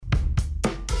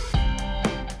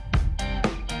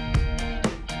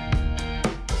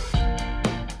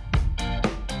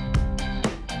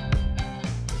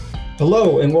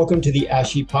Hello, and welcome to the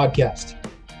ASHE Podcast.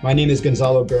 My name is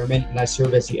Gonzalo Bearman, and I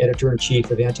serve as the Editor-in-Chief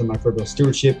of Antimicrobial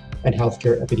Stewardship and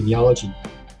Healthcare Epidemiology.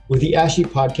 With the ASHE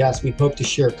Podcast, we hope to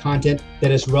share content that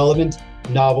is relevant,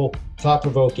 novel,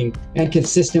 thought-provoking, and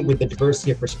consistent with the diversity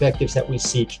of perspectives that we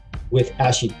seek with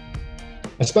ASHE.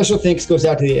 A special thanks goes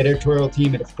out to the editorial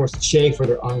team and, of course, ASHE for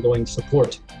their ongoing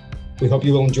support. We hope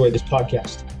you will enjoy this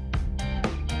podcast.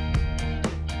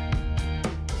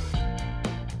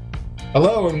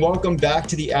 Hello, and welcome back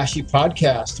to the ASHE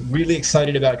Podcast. Really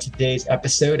excited about today's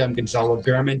episode. I'm Gonzalo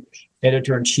Bearman,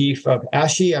 Editor-in-Chief of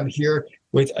ASHE. I'm here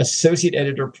with Associate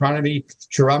Editor Pranavi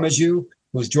Sreeramoju,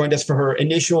 who's joined us for her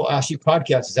initial ASHE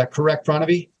Podcast. Is that correct,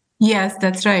 Pranavi? Yes,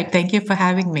 that's right. Thank you for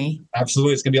having me.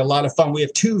 Absolutely. It's going to be a lot of fun. We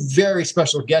have two very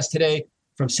special guests today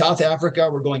from South Africa.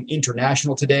 We're going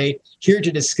international today, here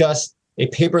to discuss a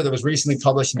paper that was recently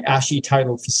published in ASHE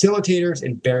titled Facilitators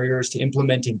and Barriers to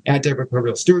Implementing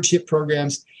Antimicrobial Stewardship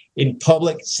Programs in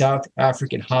Public South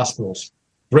African Hospitals.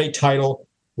 Great title.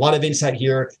 A lot of insight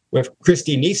here with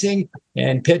Christina Niesing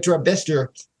and Petra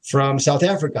from South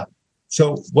Africa.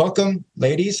 So welcome,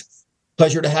 ladies.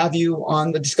 Pleasure to have you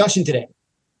on the discussion today.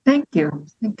 Thank you.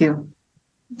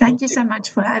 Thank you so much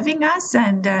for having us.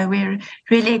 And we're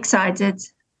really excited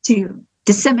to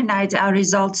disseminate our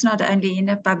results, not only in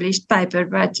a published paper,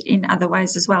 but in other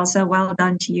ways as well. So well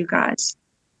done to you guys.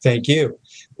 Thank you.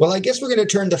 Well, I guess we're going to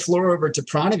turn the floor over to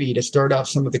Pranavi to start off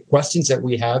some of the questions that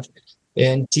we have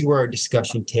and see where our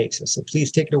discussion takes us. So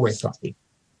please take it away, Pranavi.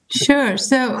 Sure.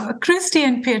 So Christy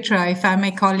and Petra, if I may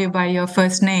call you by your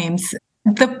first names,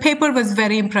 the paper was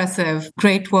very impressive.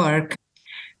 Great work.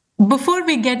 Before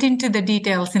we get into the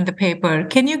details in the paper,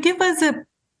 can you give us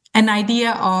an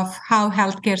idea of how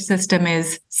healthcare system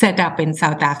is set up in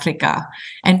South Africa,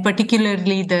 and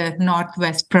particularly the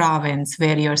Northwest Province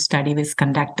where your study was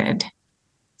conducted?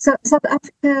 So South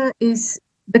Africa is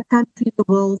the country in the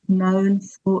world known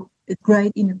for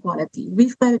great inequality.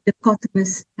 We've got a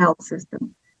dichotomous health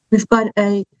system. We've got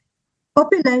a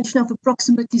population of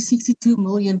approximately 62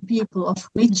 million people, of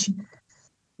which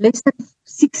less than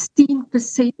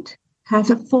 16% have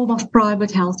a form of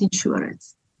private health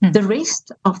insurance. The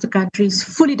rest of the country is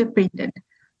fully dependent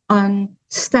on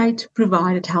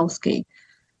state-provided healthcare.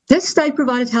 This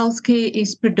state-provided healthcare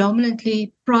is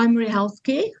predominantly primary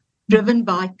healthcare, driven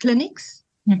by clinics,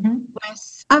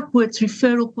 with upwards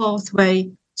referral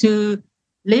pathway to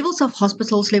levels of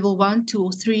hospitals, level 1, 2,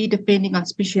 or 3, depending on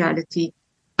speciality,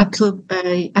 up to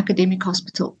an academic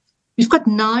hospital. We've got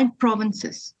 9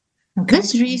 provinces. Okay.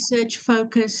 This research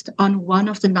focused on one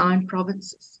of the 9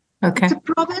 provinces. Okay. It's a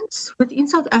province within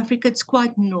South Africa. It's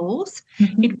quite north.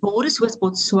 It borders with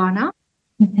Botswana,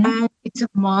 and it's a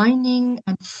mining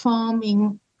and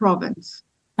farming province.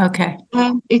 Okay.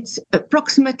 And it's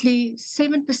approximately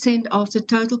 7% of the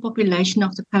total population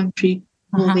of the country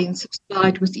will then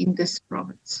subside within this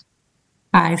province.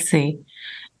 I see.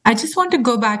 I just want to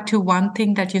go back to one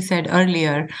thing that you said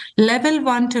earlier, level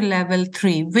 1 to level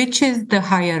 3. Which is the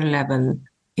higher level?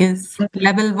 Is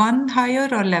level 1 higher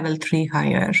or level 3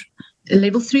 higher?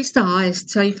 Level 3 is the highest.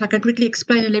 So if I can quickly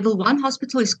explain, a level 1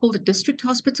 hospital is called a district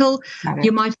hospital.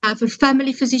 You might have a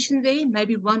family physician there,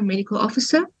 maybe 1 medical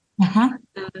officer,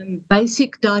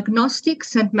 basic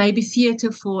diagnostics, and maybe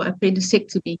theatre for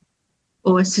appendectomy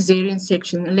or a cesarean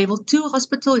section. A level 2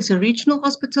 hospital is a regional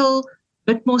hospital,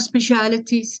 bit more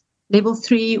specialities. Level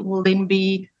 3 will then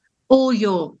be all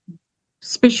your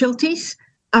specialties,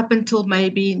 up until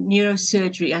maybe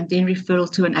neurosurgery, and then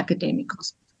referral to an academic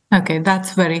hospital. Okay,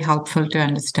 that's very helpful to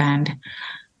understand.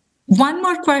 One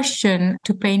more question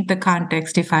to paint the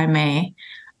context, if I may.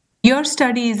 Your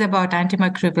study is about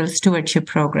antimicrobial stewardship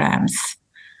programs,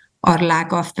 or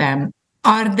lack of them.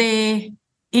 Are they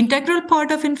integral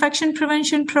part of infection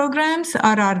prevention programs,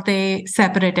 or are they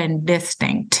separate and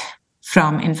distinct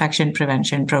from infection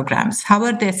prevention programs? How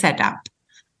are they set up?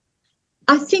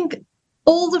 I think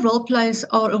all the role players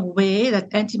are aware that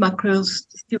antimicrobial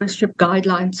stewardship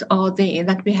guidelines are there,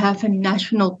 that we have a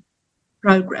national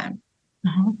program.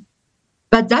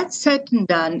 But that said and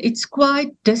done, it's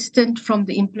quite distant from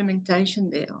the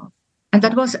implementation thereof. And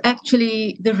that was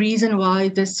actually the reason why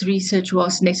this research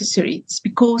was necessary. It's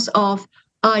because of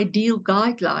ideal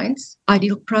guidelines,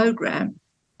 ideal program,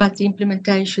 but the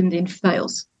implementation then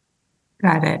fails.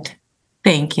 Got it.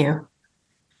 Thank you.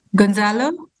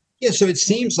 Gonzalo? Yeah, so it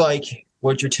seems like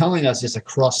what you're telling us is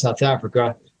across South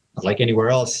Africa, like anywhere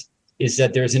else, is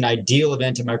that there's an ideal of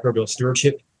antimicrobial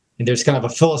stewardship, and there's kind of a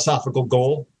philosophical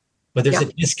goal, but there's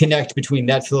a disconnect between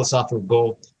that philosophical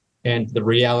goal and the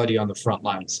reality on the front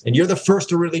lines. And you're the first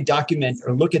to really document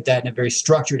or look at that in a very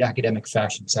structured academic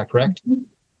fashion. Is that correct?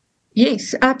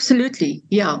 Yes, absolutely.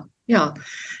 Yeah. Yeah.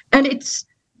 And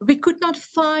we could not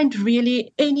find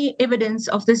really any evidence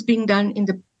of this being done in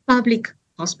the public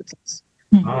hospitals.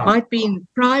 Might be in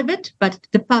private, but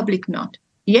the public not.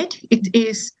 Yet it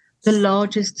is the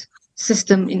largest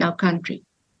system in our country.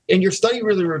 And your study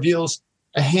really reveals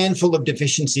a handful of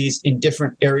deficiencies in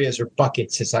different areas or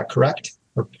buckets. Is that correct?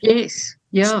 Yes.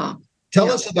 Yeah.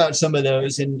 Tell us about some of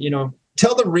those, and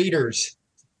tell the readers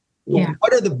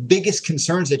what are the biggest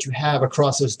concerns that you have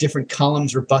across those different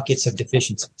columns or buckets of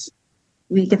deficiencies.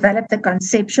 We developed a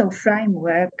conceptual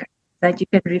framework that you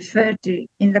can refer to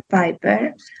in the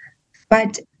paper,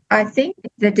 but I think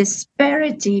the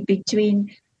disparity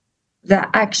between the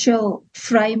actual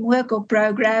framework or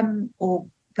program or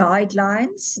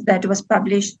guidelines that was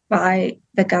published by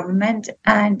the government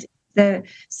and the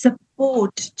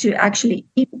support to actually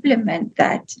implement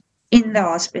that in the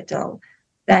hospital,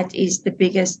 that is the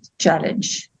biggest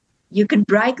challenge. You can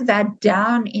break that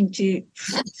down into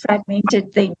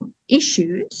fragmented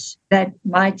issues that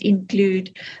might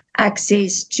include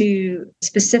access to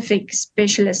specific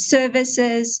specialist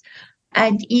services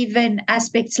and even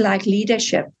aspects like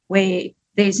leadership, where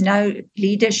there's no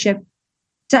leadership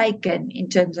taken in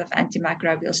terms of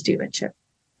antimicrobial stewardship.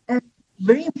 And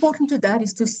very important to that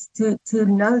is to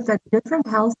note that different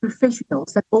health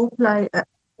professionals that all play a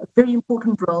very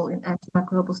important role in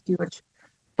antimicrobial stewardship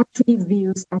actually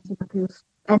views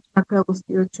antimicrobial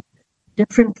stewardship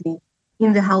differently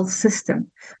in the health system.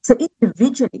 So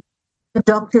individually, the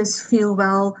doctors feel,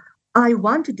 well, I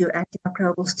want to do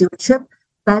antimicrobial stewardship,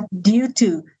 but due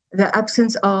to the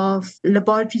absence of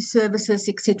laboratory services,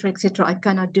 etc., I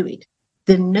cannot do it.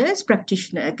 The nurse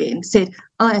practitioner again said,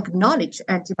 I acknowledge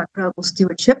antimicrobial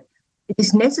stewardship. It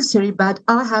is necessary, but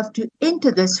I have to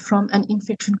enter this from an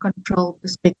infection control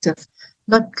perspective,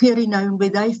 not clearly knowing where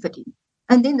they fit in.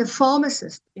 And then the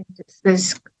pharmacist enters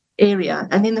this area.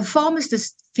 And then the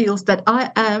pharmacist feels that I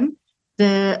am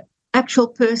the actual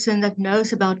person that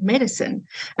knows about medicine.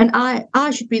 And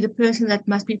I should be the person that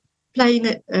must be playing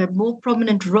a more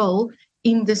prominent role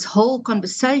in this whole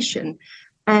conversation.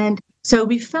 And so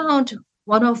we found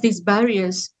one of these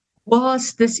barriers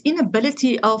was this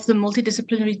inability of the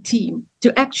multidisciplinary team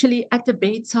to actually, at the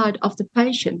bedside of the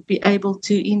patient, be able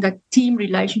to, in that team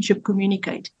relationship,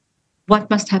 communicate what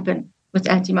must happen with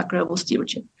antimicrobial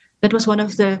stewardship. That was one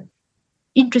of the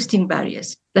interesting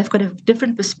barriers. They've got a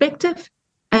different perspective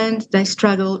and they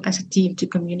struggle as a team to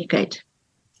communicate.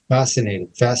 Fascinating.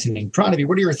 Pranavi,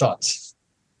 what are your thoughts?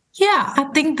 Yeah, I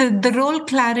think the role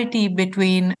clarity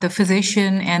between the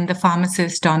physician and the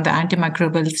pharmacist on the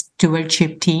antimicrobial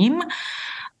stewardship team,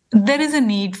 there is a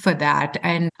need for that.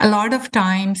 And a lot of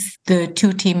times the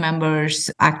two team members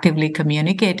actively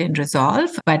communicate and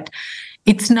resolve, but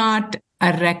it's not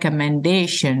a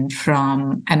recommendation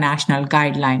from a national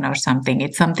guideline or something.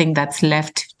 It's something that's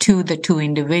left to the two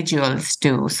individuals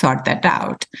to sort that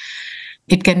out.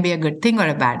 It can be a good thing or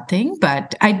a bad thing,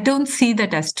 but I don't see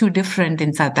that as too different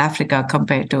in South Africa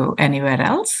compared to anywhere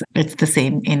else. It's the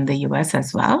same in the US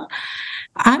as well.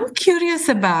 I'm curious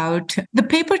about, the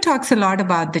paper talks a lot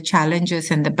about the challenges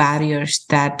and the barriers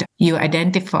that you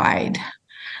identified.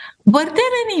 Were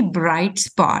there any bright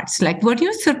spots? Like, were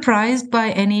you surprised by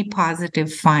any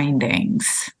positive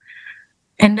findings?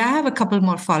 And I have a couple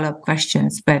more follow-up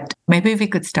questions, but maybe we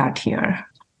could start here.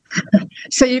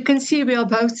 So you can see we are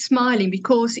both smiling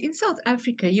because in South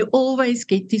Africa, you always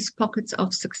get these pockets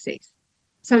of success.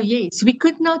 So yes, we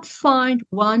could not find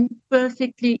one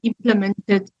perfectly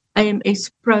implemented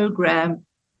AMS program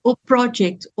or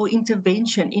project or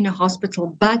intervention in a hospital,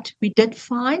 but we did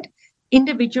find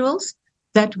individuals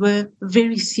that were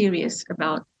very serious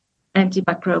about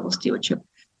antimicrobial stewardship.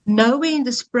 Nowhere in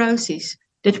this process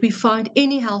did we find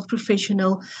any health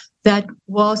professional that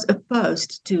was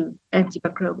opposed to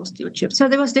antimicrobial stewardship. So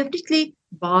there was definitely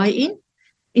buy-in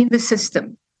in the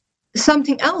system.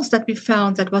 Something else that we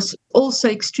found that was also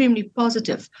extremely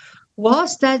positive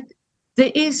was that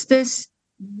there is this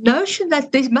notion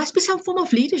that there must be some form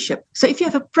of leadership. So if you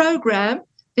have a program,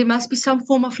 there must be some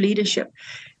form of leadership.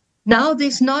 Now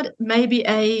there's not maybe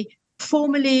a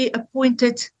formally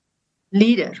appointed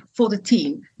leader for the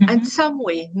team. Mm-hmm. And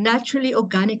somewhere, naturally,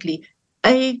 organically,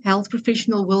 a health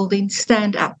professional will then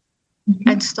stand up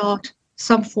and start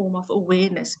some form of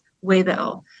awareness where they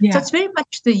are. Yeah. So it's very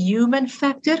much the human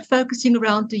factor, focusing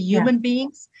around the human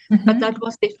beings, but that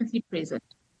was definitely present,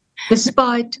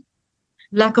 despite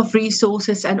lack of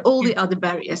resources and all the other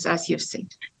barriers, as you've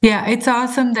said. Yeah, it's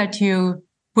awesome that you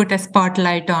put a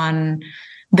spotlight on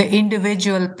the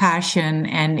individual passion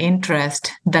and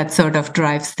interest that sort of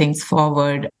drives things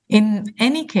forward. In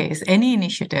any case, any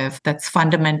initiative that's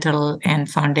fundamental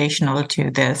and foundational to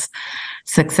this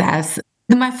success,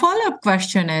 My follow-up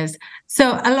question is,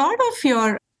 so a lot of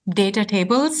your data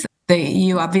tables,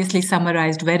 you obviously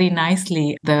summarized very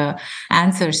nicely the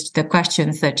answers to the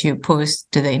questions that you posed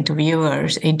to the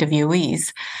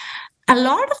interviewees. A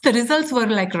lot of the results were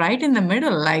like right in the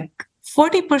middle, like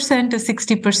 40% to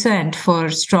 60% for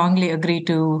strongly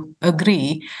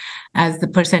agree as the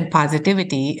percent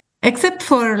positivity, except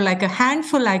for like a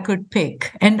handful I could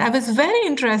pick. And I was very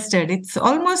interested. It's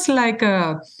almost like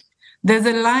there's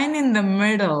a line in the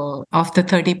middle of the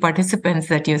 30 participants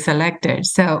that you selected.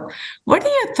 So what are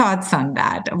your thoughts on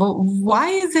that? Why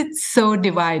is it so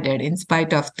divided in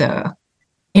spite of the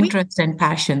interest and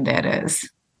passion there is?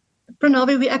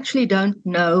 Pranavi, we actually don't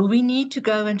know. We need to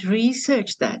go and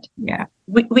research that. Yeah.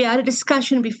 We had a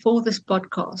discussion before this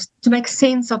podcast to make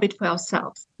sense of it for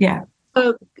ourselves. Yeah.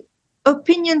 So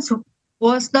opinions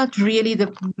was not really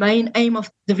the main aim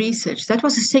of the research. That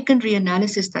was a secondary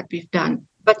analysis that we've done.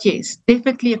 But yes,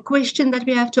 definitely a question that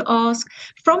we have to ask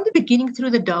from the beginning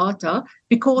through the data,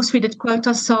 because we did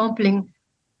quota sampling.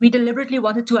 We deliberately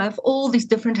wanted to have all these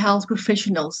different health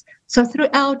professionals. So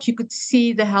throughout, you could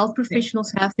see the health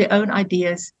professionals have their own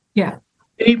ideas. Yeah.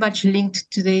 Very much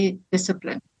linked to their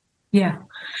discipline. Yeah.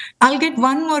 I'll get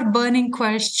one more burning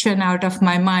question out of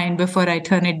my mind before I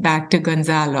turn it back to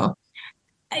Gonzalo.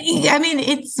 I mean,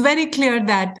 it's very clear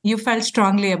that you felt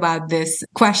strongly about this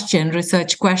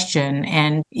research question,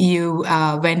 and you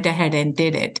went ahead and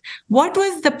did it. What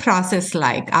was the process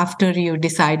like after you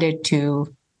decided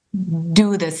to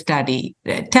do the study?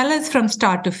 Tell us from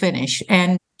start to finish,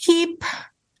 and keep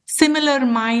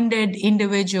similar-minded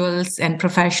individuals and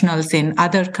professionals in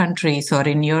other countries or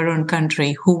in your own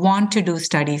country who want to do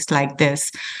studies like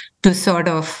this to sort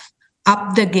of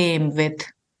up the game with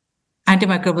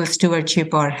antimicrobial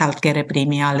stewardship or healthcare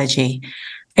epidemiology.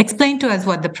 Explain to us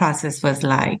what the process was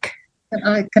like.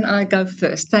 Can I go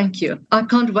first? Thank you. I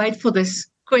can't wait for this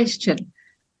question.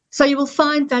 So you will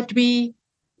find that we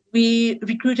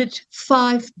recruited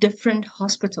 5 different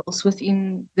hospitals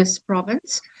within this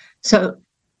province. So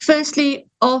firstly,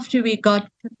 after we got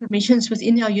permissions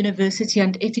within our university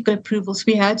and ethical approvals,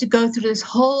 we had to go through this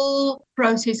whole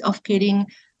process of getting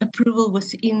approval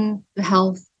within the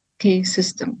healthcare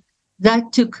system.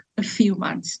 That took a few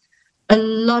months. A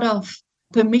lot of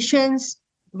permissions,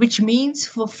 which means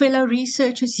for fellow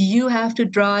researchers, you have to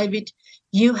drive it.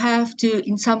 You have to,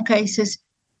 in some cases,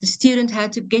 the student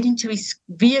had to get into his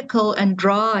vehicle and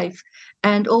drive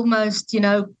and almost,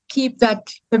 keep that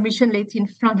permission letter in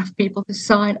front of people to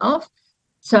sign off.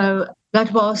 So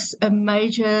that was a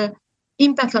major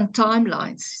impact on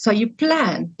timelines. So you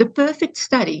plan the perfect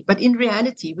study, but in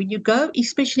reality, when you go,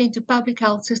 especially into public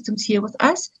health systems here with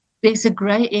us, there's a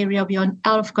gray area beyond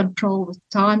out of control with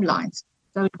timelines.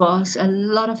 So it was a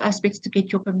lot of aspects to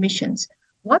get your permissions.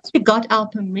 Once we got our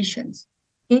permissions,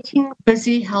 getting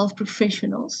busy health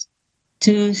professionals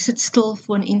to sit still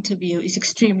for an interview is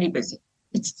extremely busy.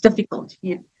 It's difficult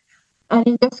here. And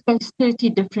in this case,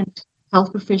 30 different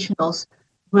health professionals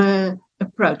were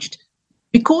approached.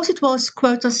 Because it was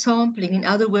quota sampling, in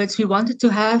other words, we wanted to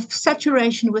have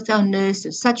saturation with our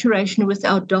nurses, saturation with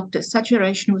our doctors,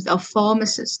 saturation with our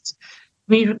pharmacists.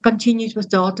 We continued with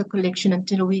data collection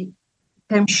until we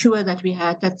became sure that we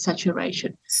had that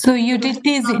saturation. So you did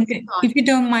these, if you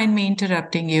don't mind me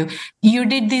interrupting you, you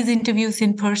did these interviews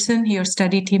in person? Your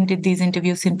study team did these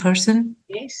interviews in person?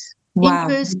 Yes. Wow,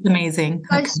 that's amazing.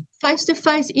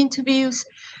 Face-to-face interviews.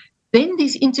 Then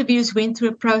these interviews went through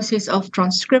a process of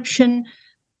transcription,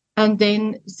 and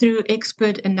then through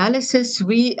expert analysis,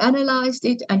 we analyzed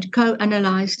it and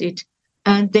co-analyzed it.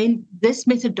 And then this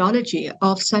methodology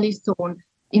of Sally Thorne,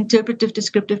 interpretive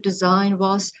descriptive design,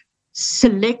 was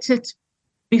selected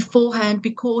beforehand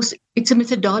because it's a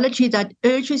methodology that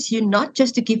urges you not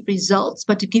just to give results,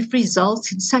 but to give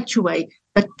results in such a way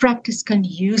that practice can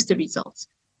use the results.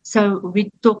 So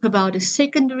we talk about a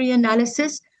secondary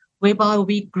analysis whereby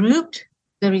we grouped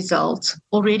the results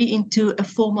already into a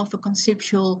form of a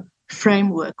conceptual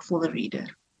framework for the reader.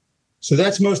 So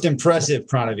that's most impressive,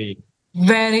 Pranavi.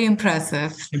 Very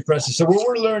impressive. Impressive. So what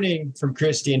we're learning from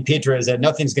Christy and Petra is that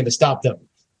nothing's going to stop them.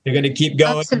 They're going to keep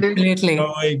going, Absolutely.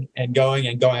 going and going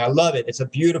and going. I love it. It's a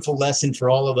beautiful lesson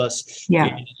for all of us,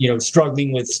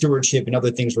 struggling with stewardship and other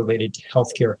things related to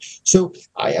healthcare. So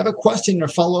I have a question or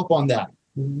follow up on that.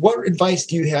 What advice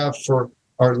do you have for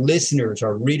our listeners,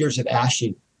 our readers of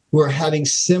ASHE, who are having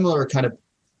similar kind of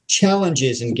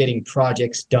challenges in getting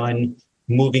projects done,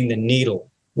 moving the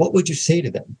needle? What would you say to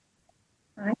them?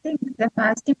 I think the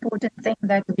most important thing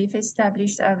that we've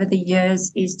established over the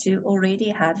years is to already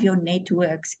have your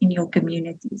networks in your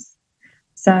communities.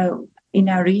 So in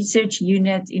our research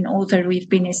unit in Author, we've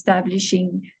been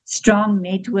establishing strong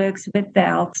networks with the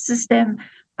health system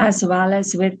as well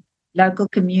as with local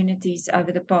communities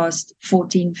over the past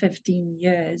 14, 15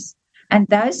 years. And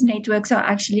those networks are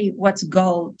actually what's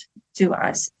gold to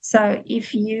us. So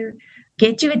if you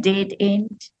get to a dead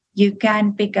end, you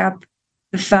can pick up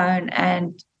the phone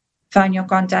and phone your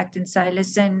contact and say,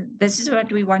 listen, this is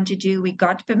what we want to do. We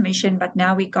got permission, but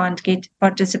now we can't get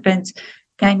participants.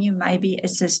 Can you maybe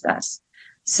assist us?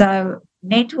 So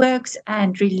networks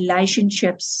and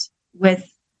relationships with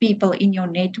people in your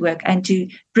network, and to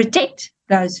protect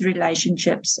those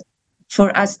relationships,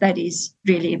 for us, that is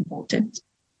really important.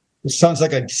 It sounds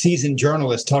like a seasoned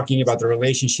journalist talking about the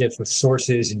relationships with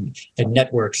sources and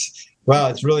networks. Wow,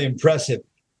 it's really impressive.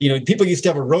 People used to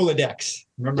have a Rolodex.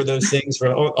 Remember those things?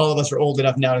 All of us are old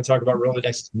enough now to talk about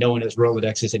Rolodex. No one has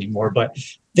Rolodexes anymore. But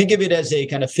think of it as a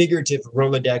kind of figurative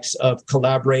Rolodex of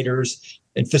collaborators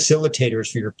and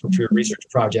facilitators for your research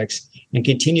projects, and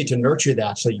continue to nurture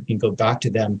that so you can go back to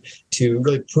them to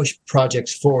really push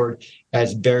projects forward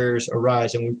as barriers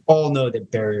arise. And we all know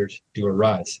that barriers do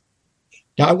arise.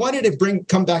 Now, I wanted to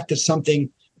come back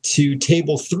to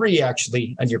table 3,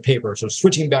 actually, on your paper. So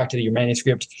switching back to your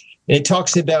manuscript, and it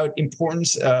talks about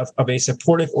importance of a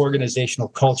supportive organizational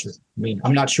culture. I mean,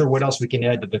 I'm not sure what else we can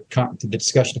add to the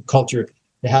discussion of culture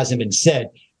that hasn't been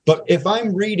said. But if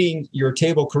I'm reading your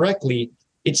table correctly,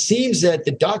 it seems that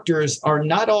the doctors are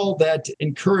not all that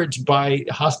encouraged by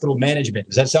hospital management.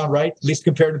 Does that sound right? At least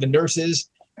compared to the nurses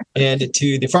and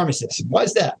to the pharmacists. Why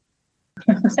is that?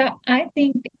 So I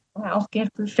think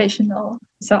healthcare professional,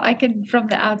 so I can from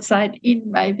the outside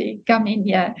in maybe come in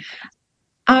here.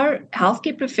 Our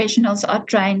healthcare professionals are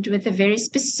trained with a very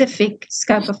specific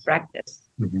scope of practice.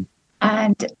 Mm-hmm.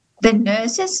 And the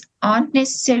nurses aren't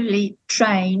necessarily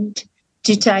trained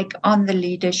to take on the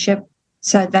leadership.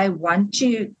 So they want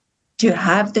to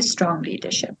have the strong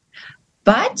leadership.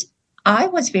 But I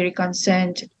was very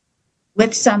concerned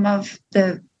with some of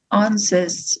the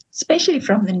answers, especially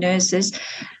from the nurses,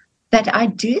 that I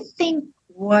do think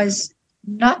was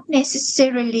not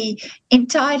necessarily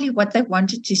entirely what they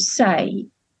wanted to say,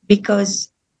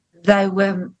 because they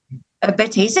were a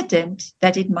bit hesitant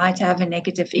that it might have a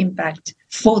negative impact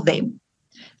for them.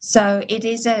 So it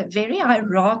is a very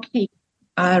hierarchical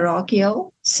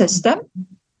system.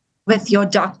 With your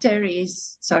doctor I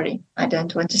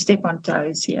don't want to step on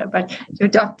toes here, but your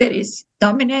doctor is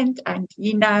dominant and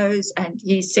he knows and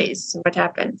he says what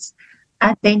happens.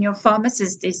 And then your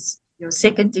pharmacist is your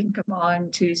second in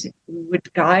command who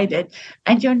would guide it.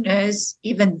 And your nurse,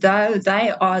 even though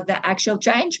they are the actual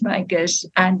change makers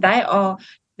and they are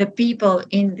the people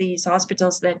in these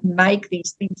hospitals that make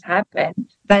these things happen,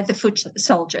 they're the foot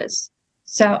soldiers.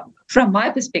 So from my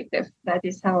perspective, that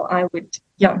is how I would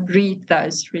read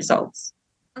those results.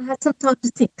 I had some time to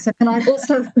think, so can I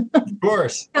also of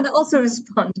course. Can I also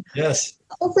respond? Yes.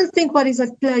 I also think what is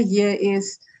clear here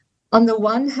is, on the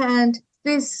one hand,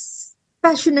 there's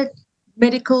passionate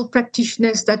medical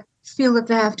practitioners that feel that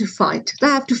they have to fight. They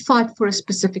have to fight for a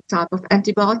specific type of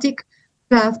antibiotic.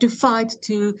 They have to fight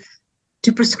to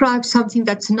prescribe something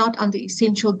that's not on the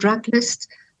essential drug list,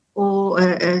 or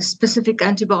a specific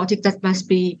antibiotic that must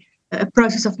be a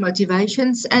process of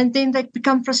motivations, and then they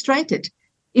become frustrated.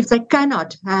 If they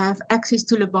cannot have access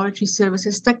to laboratory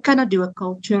services, they cannot do a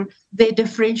culture, their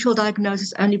differential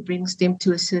diagnosis only brings them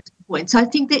to a certain point. So I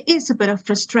think there is a bit of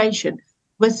frustration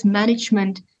with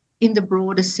management in the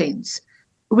broader sense,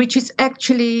 which is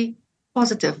actually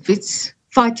positive. It's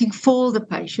fighting for the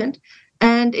patient,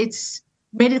 and it's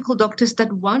medical doctors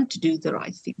that want to do the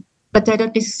right thing, but they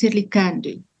don't necessarily can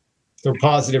do. So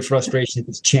positive frustration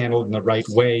is channeled in the right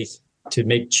way to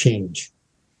make change.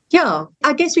 Yeah,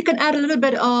 I guess we can add a little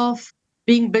bit of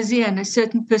being busy and a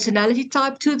certain personality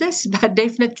type to this, but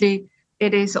definitely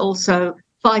it is also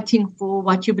fighting for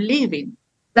what you believe in.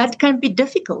 That can be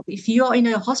difficult if you are in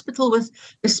a hospital with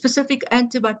a specific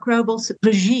antimicrobial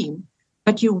regime,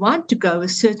 but you want to go a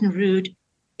certain route.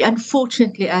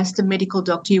 Unfortunately, as the medical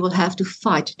doctor, you will have to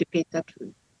fight to get that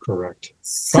route. Correct.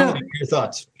 So, your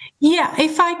thoughts? Yeah,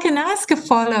 if I can ask a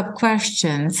follow-up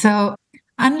question. So,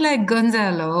 unlike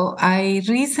Gonzalo, I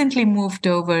recently moved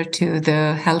over to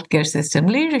the healthcare system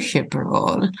leadership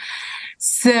role.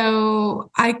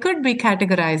 So I could be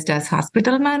categorized as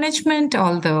hospital management,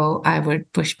 although I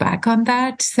would push back on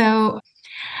that. So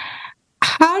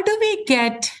how do we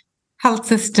get health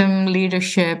system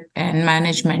leadership and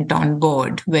management on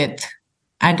board with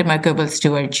antimicrobial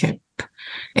stewardship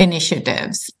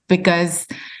initiatives? Because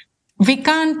we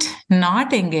can't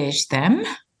not engage them.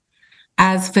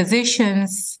 As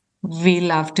physicians, we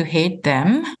love to hate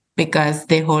them because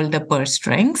they hold the purse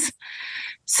strings.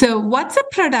 So what's a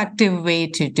productive way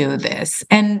to do this?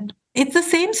 And it's the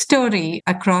same story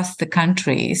across the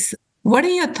countries. What are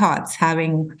your thoughts,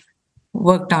 having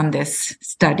worked on this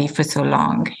study for so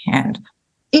long? And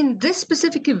in this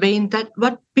specific event, that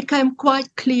what became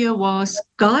quite clear was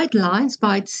guidelines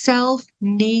by itself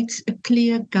needs a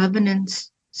clear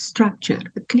governance structure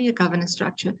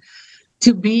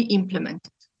to be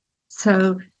implemented.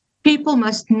 So people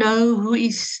must know who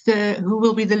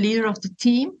will be the leader of the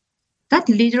team. That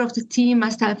leader of the team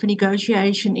must have a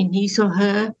negotiation in his or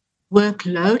her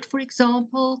workload, for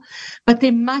example, but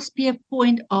there must be a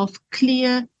point of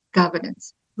clear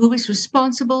governance. Who is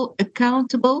responsible,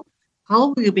 accountable,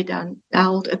 how will you be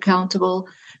held accountable,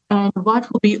 and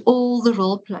what will be all the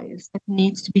role players that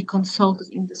needs to be consulted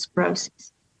in this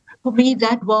process. For me,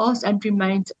 that was and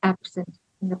remains absent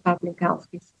in the public health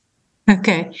system.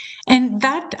 Okay. And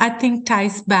that, I think,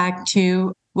 ties back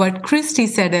to what Christy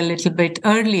said a little bit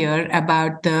earlier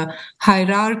about the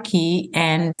hierarchy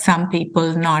and some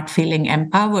people not feeling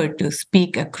empowered to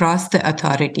speak across the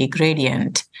authority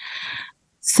gradient.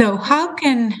 So how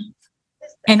can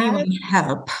anyone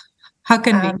help? How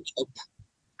can we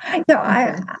help? No,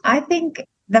 I think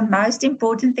the most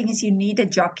important thing is you need a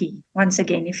jockey. Once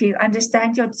again, if you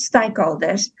understand your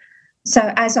stakeholders.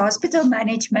 So as hospital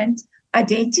management,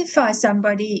 identify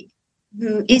somebody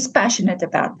who is passionate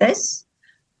about this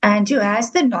and who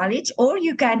has the knowledge, or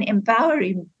you can empower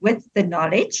him with the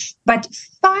knowledge, but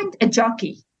find a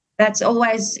jockey. That's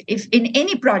always, if in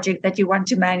any project that you want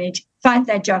to manage, find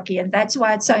that jockey. And that's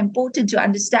why it's so important to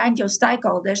understand your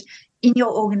stakeholders in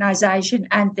your organization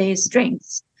and their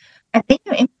strengths. And then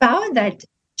you empower that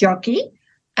jockey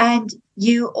and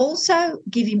you also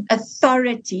give him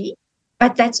authority,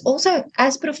 but that's also,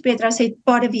 as Prof. Petra said,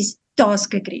 part of his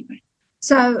task agreement.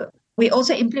 So we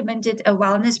also implemented a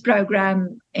wellness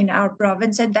program in our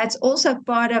province, and that's also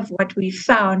part of what we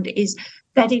found is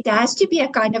that it has to be a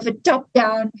kind of a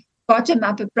top-down,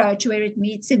 bottom-up approach where it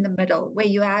meets in the middle, where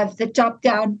you have the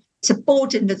top-down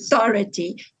support and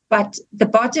authority, but the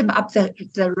bottom-up,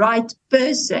 the right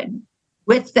person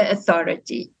with the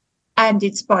authority, and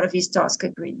it's part of his task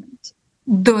agreement.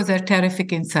 Those are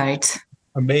terrific insights.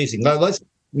 Amazing. Now, let's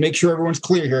make sure everyone's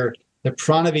clear here that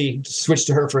Pranavi, switch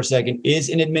to her for a second, is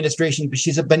in administration, but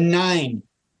she's a benign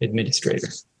administrator.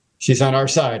 She's on our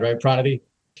side, right, Pranavi?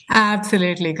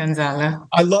 Absolutely, Gonzalo.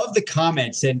 I love the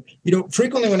comments. And,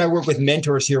 frequently when I work with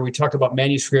mentors here, we talk about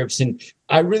manuscripts. And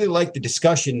I really like the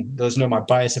discussion. Those know my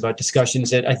bias about discussions,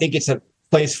 that I think it's a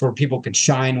place where people can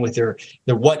shine with their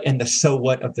what and the so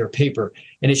what of their paper.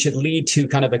 And it should lead to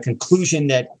kind of a conclusion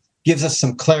that gives us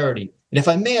some clarity. And if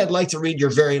I may, I'd like to read your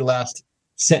very last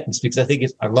sentence because I think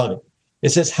I love it. It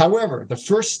says, however, the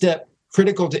first step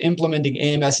critical to implementing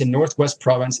AMS in Northwest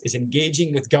Province is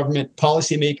engaging with government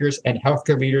policymakers and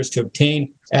healthcare leaders to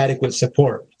obtain adequate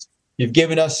support. You've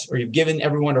given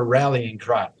everyone a rallying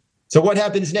cry. So what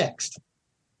happens next?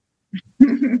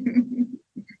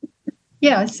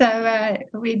 Yeah, so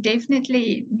we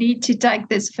definitely need to take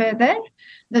this further.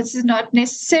 This is not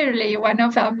necessarily one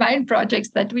of our main projects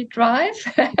that we drive,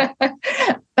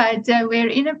 but we're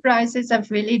in a process of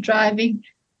really driving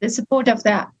the support of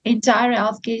the entire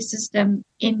healthcare system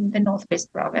in the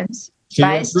Northwest Province, so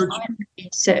based on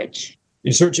research.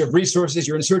 In search of resources,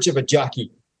 you're in search of a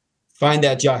jockey. Find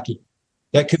that jockey.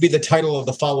 That could be the title of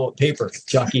the follow-up paper,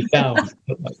 Jockey Found.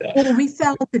 Something like that. Or we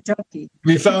found the jockey.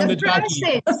 We found the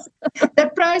jockey.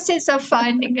 The process of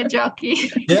finding a jockey.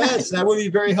 Yes, that would be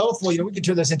very helpful. We could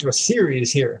turn this into a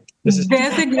series here. There's a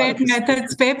great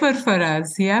methods paper for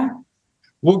us, yeah?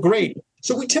 Well, great.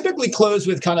 So we typically close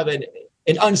with kind of an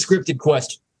unscripted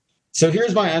question. So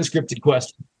here's my unscripted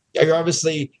question. You're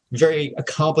obviously very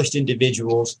accomplished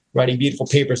individuals, writing beautiful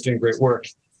papers, doing great work.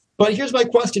 But here's my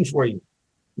question for you.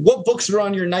 What books are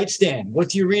on your nightstand? What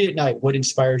do you read at night? What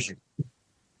inspires you?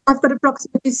 I've got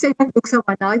approximately 7 books on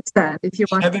my nightstand, if you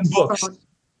want. 7 books.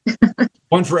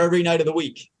 One for every night of the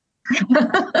week.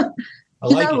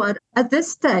 What? At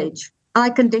this stage, I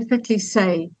can definitely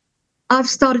say I've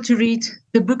started to read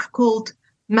the book called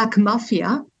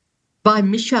MacMafia by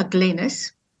Misha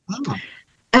Glennis. Oh.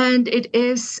 And it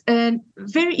is a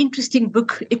very interesting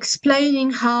book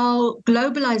explaining how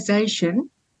globalization,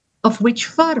 of which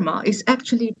pharma is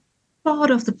actually part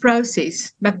of the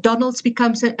process. McDonald's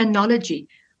becomes an analogy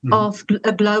of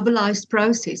a globalized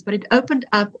process, but it opened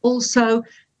up also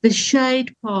the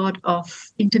shade part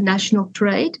of international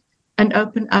trade and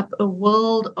opened up a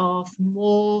world of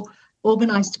more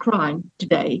organized crime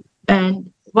today.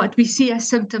 And what we see as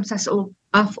symptoms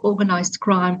of organized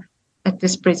crime at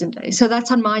this present day. So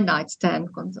that's on my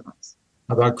nightstand, Gonzalo.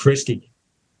 How about Christy?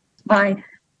 My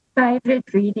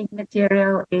favorite reading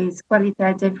material is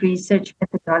qualitative research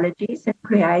methodologies and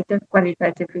creative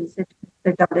qualitative research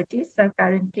methodologies.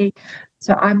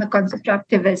 So I'm a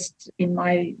constructivist in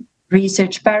my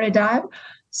research paradigm.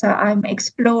 So I'm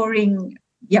exploring,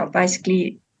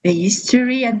 basically the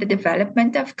history and the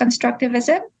development of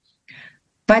constructivism.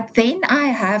 But then I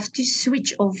have to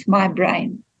switch off my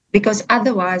brain because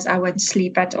otherwise I won't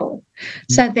sleep at all.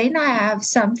 So then I have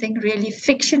something really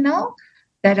fictional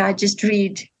that I just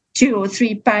read 2 or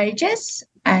 3 pages,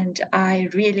 and I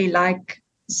really like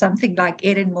something like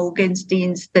Erin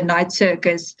Morgenstein's The Night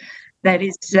Circus. That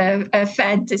is a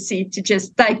fantasy to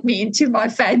just take me into my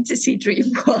fantasy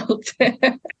dream world.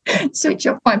 Switch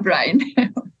off my brain.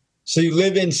 So you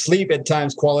live in sleep at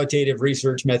times, qualitative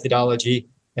research methodology,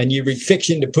 and you read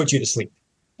fiction to put you to sleep.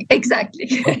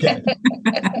 Exactly. Okay.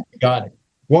 Got it.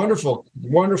 Wonderful,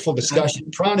 wonderful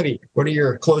discussion. Pranavi, what are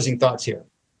your closing thoughts here?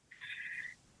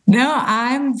 No,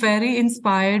 I'm very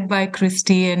inspired by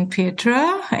Christy and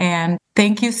Petra, and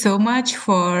thank you so much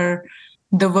for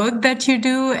the work that you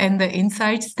do and the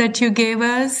insights that you gave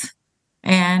us.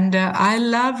 And I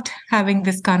loved having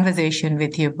this conversation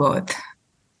with you both.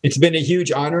 It's been a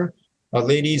huge honor.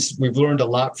 Ladies, we've learned a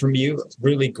lot from you.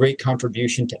 Really great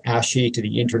contribution to ASHE, to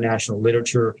the international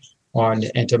literature on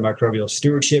antimicrobial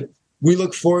stewardship. We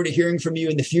look forward to hearing from you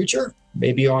in the future,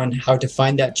 maybe on how to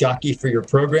find that jockey for your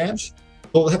programs.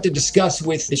 We'll have to discuss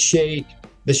with the SHE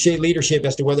leadership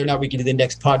as to whether or not we can do the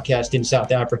next podcast in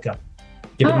South Africa.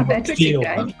 That would be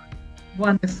great.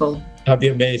 Wonderful. That'd be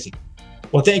amazing.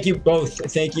 Well, thank you both.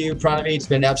 Thank you, Pranavi. It's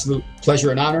been an absolute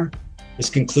pleasure and honor. This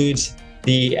concludes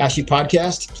the ASHE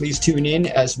Podcast. Please tune in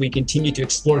as we continue to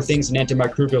explore things in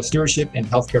antimicrobial stewardship and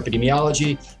healthcare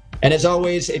epidemiology. And as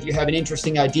always, if you have an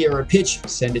interesting idea or a pitch,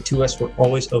 send it to us. We're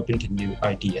always open to new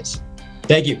ideas.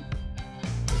 Thank you.